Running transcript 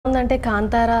అంటే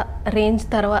కాంతారా రేంజ్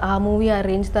తర్వాత ఆ మూవీ ఆ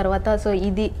రేంజ్ తర్వాత సో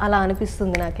ఇది అలా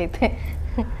అనిపిస్తుంది నాకైతే.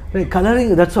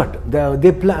 కలరింగ్ దట్స్ వాట్ దే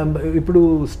ఇప్పుడు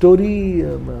స్టోరీ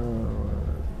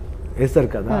వేస్తారు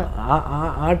కదా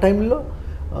ఆ టైంలో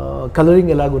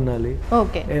colouring ఎలాగుండాలి,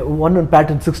 one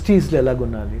pattern 60s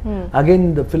ఎలాగుండాలి. Again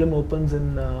the film opens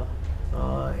in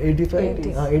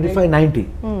 85-90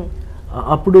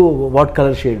 అప్పుడు వాట్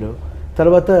కలర్ షేడ్,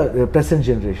 తర్వాత present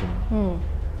generation.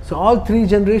 So all 3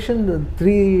 generation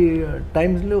 3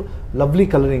 times లో lovely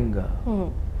colouring.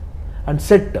 And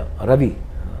set Ravi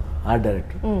art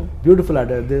director, beautiful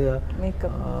art.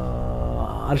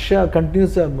 Harsha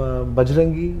continuous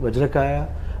Bajrangi, వజ్రకాయ,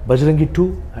 Bajrangi 2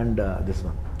 and this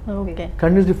one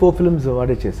continuously 4 films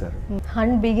వాడే చేశారు.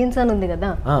 Hunt begins అని ఉంది కదా,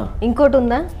 ఇంకోటి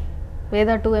ఉందా?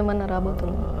 వేదా 2 ఏమన్నా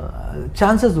రాబోతుంది?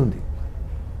 ఛాన్సెస్ ఉంది.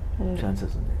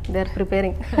 They are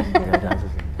preparing.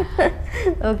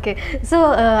 Okay. So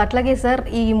అట్లాగే సార్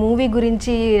ఈ మూవీ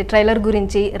గురించి ట్రైలర్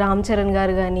గురించి రామ్ చరణ్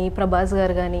గారు కానీ ప్రభాస్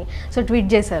గారు కానీ సో ట్వీట్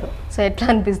చేశారు. సో ఎట్లా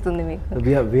అనిపిస్తుంది మీకు?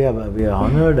 We are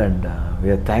honored and we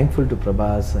are thankful to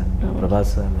Prabhas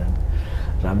sir and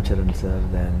Ram Charan sir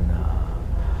and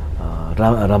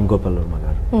Ram Gopal Verma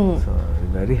garu. So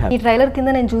very happy. ఈ ట్రైలర్ కింద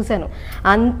నేను చూశాను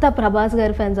అంత ప్రభాస్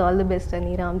గారి ఫ్యాన్స్ ఆల్ ది బెస్ట్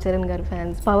అని, రామ్ చరణ్ గారి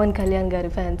ఫ్యాన్స్, పవన్ కళ్యాణ్ గారి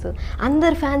ఫ్యాన్స్,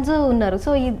 అందరు ఫ్యాన్స్ ఉన్నారు. సో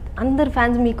ఈ అందరు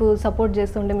ఫ్యాన్స్ మీకు సపోర్ట్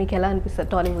చేస్తుంటే మీకు ఎలా అనిపిస్తుంది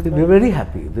Tollywood? We are very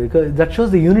happy because that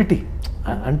shows the unity.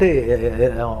 అంటే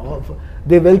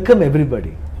they welcome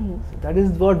everybody. That is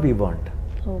what we want.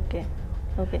 Okay.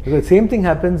 Because same thing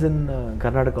happens in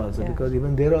Karnataka also, because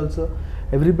even there also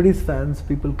everybody's fans,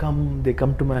 people they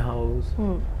come to my house,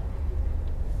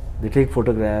 they take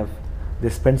photograph,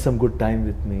 they spend some good time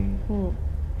with me.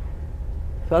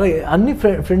 So అన్ని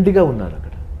ఫ్రెండ్లీగా ఉన్నారు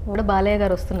అక్కడ. కూడా బాలయ్య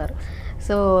గారు వస్తున్నారు.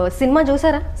 So cinema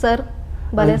చూసారా sir?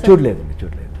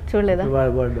 చూడలేదా?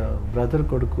 వాడు బ్రదర్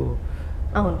కొడుకు.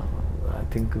 అవును. I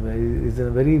think is a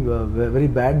very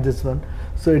bad this one,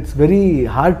 so it's very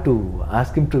hard to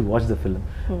ask him to watch the film.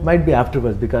 Might be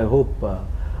afterwards, because I hope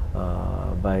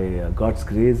by God's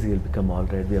grace he'll become all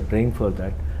right. We are praying for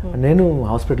that. నేను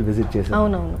hospital visit చేశాను.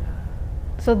 అవునవును.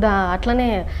 So అట్లనే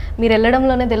మీరు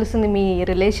వెళ్ళడంలోనే తెలుస్తుంది మీ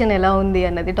relation ఎలా ఉంది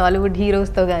అన్నది టాలీవుడ్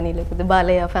హీరోస్తో కానీ లేకపోతే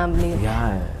బాలయ్య ఫ్యామిలీ.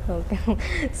 ఓకే.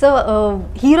 సో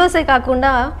హీరోసే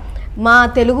కాకుండా మా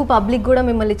తెలుగు పబ్లిక్ కూడా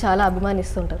మిమ్మల్ని చాలా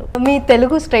అభిమానిస్తుంటారు. మీ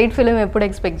తెలుగు స్ట్రైట్ ఫిలిం ఎప్పుడు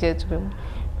ఎక్స్పెక్ట్ చేయొచ్చు మేము?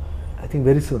 I think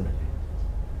very soon.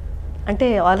 అంటే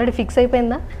ఆల్రెడీ ఫిక్స్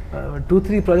అయిపోయిందా?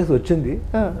 2-3 ప్రాజెక్ట్స్ వచ్చింది,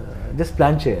 జస్ట్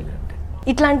ప్లాన్ చేయాలి. అంటే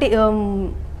ఇట్లాంటి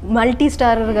మల్టీ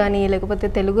స్టారర్ కానీ లేకపోతే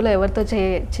తెలుగులో ఎవరితో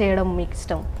చేయడం మీకు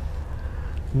ఇష్టం?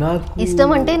 నాకు ఇష్టం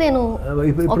అంటే నేను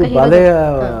ఇప్పుడు బాలయ్య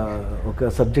ఒక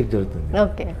సబ్జెక్ట్ జరుగుతుంది.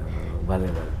 Okay.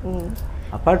 Balayya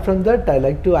apart from that I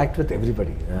like to act with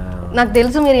everybody. నాకు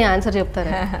తెలుసు మీరు ఆన్సర్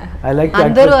చెప్తారు. ఐ లైక్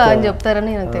అందరూ అని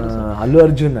చెప్తారని నాకు తెలుసు. Allu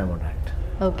Arjun I want act.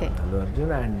 Okay. Allu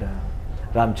Arjun and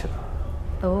Ram Charan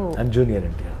and junior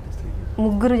NTR.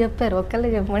 ముగ్గురు చెప్పారు, ఒక్కళ్ళే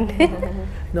చెప్పమంటే.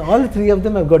 All 3 of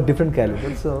them have got different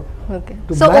calibers. So okay.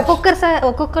 So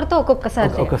ఒక్కొక్కరితో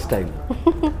ఒక్కొక్కసారి ఒక స్టైల్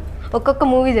ఒక్కొక్క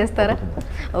మూవీ చేస్తారా?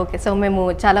 ఓకే. సో మేము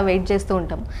చాలా వెయిట్ చేస్తూ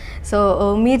ఉంటాం. సో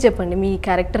మీరు చెప్పండి మీ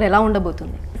క్యారెక్టర్ ఎలా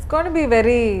ఉండబోతుంది? It's going to be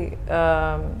very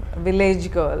village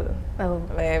girl,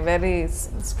 very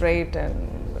straight and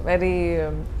very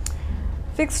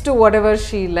fixed to whatever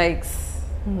she likes,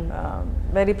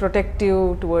 very protective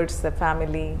towards the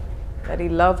family, very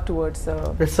love towards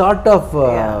the sort of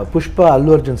Pushpa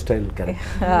Allu Arjun style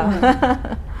character.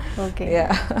 Okay.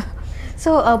 Yeah.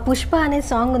 So Pushpa అనే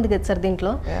song ఉంది కదా sir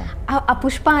దీంట్లో, ఆ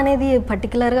పుష్ప అనేది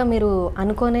పర్టికులర్గా మీరు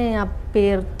అనుకునే ఆ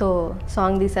పేరుతో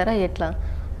సాంగ్ తీసారా ఎట్లా?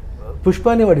 పుష్ప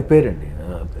అనే వాడి పేరండి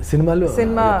సినిమాలో.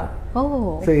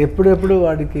 సో ఎప్పుడెప్పుడు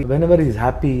వాడికి whenever he is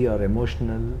happy or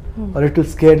emotional or little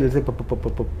scared he'll say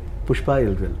Pushpa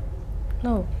will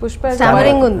no Pushpa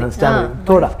stammering ఉంది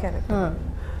thoda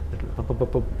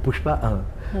Pushpa.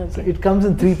 So it comes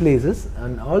in 3 places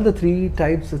and all the 3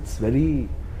 types it's very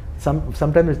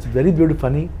sometimes it's very beautiful,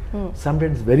 funny,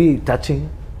 sometimes very touching.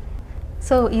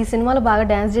 So ఈ సినిమాలో బాగా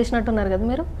dance చేసినట్టున్నారు కదా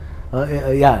మీరు?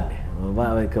 Yeah,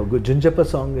 like a good Junjappa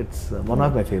song, it's one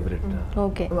of my favorite.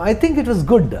 Okay. I think it was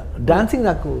good. Dancing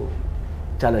నాకు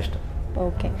చాలా ఇష్టం.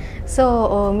 Okay. So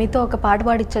మీతో ఒక పాట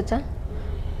పాడించొచ్చా?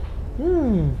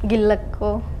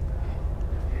 గిల్లక్కో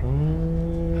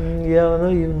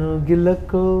ఎవనో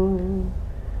గిల్లక్కో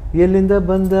ఎಲ್ಲಿಂದ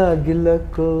ಬಂದ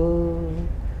ಗಿಲ್ಲಕ್ಕೋ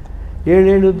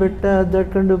ಏಳೇಳು ಬೆಟ್ಟ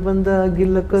ದಟ್ಕೊಂಡು ಬಂದ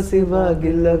ಗಿಲ್ಲಕ್ಕೋ ಶಿವ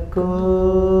ಗಿಲ್ಲಕ್ಕೋ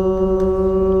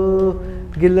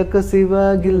ಗಿಲ್ಲಕ್ಕೋ ಶಿವ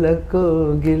ಗಿಲ್ಲಕ್ಕೋ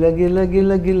ಗಿಲ ಗಿಲ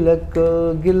ಗಿಲ ಗಿಲ್ಲಕ್ಕೋ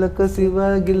ಗಿಲ್ಲಕ್ಕೋ ಶಿವ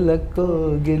ಗಿಲ್ಲಕ್ಕೋ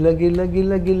ಗಿಲ ಗಿಲ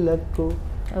ಗಿಲ ಗಿಲ್ಲಕ್ಕೋ.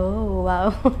 ఓ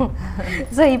వావ్.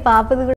 సో ఈ పాపది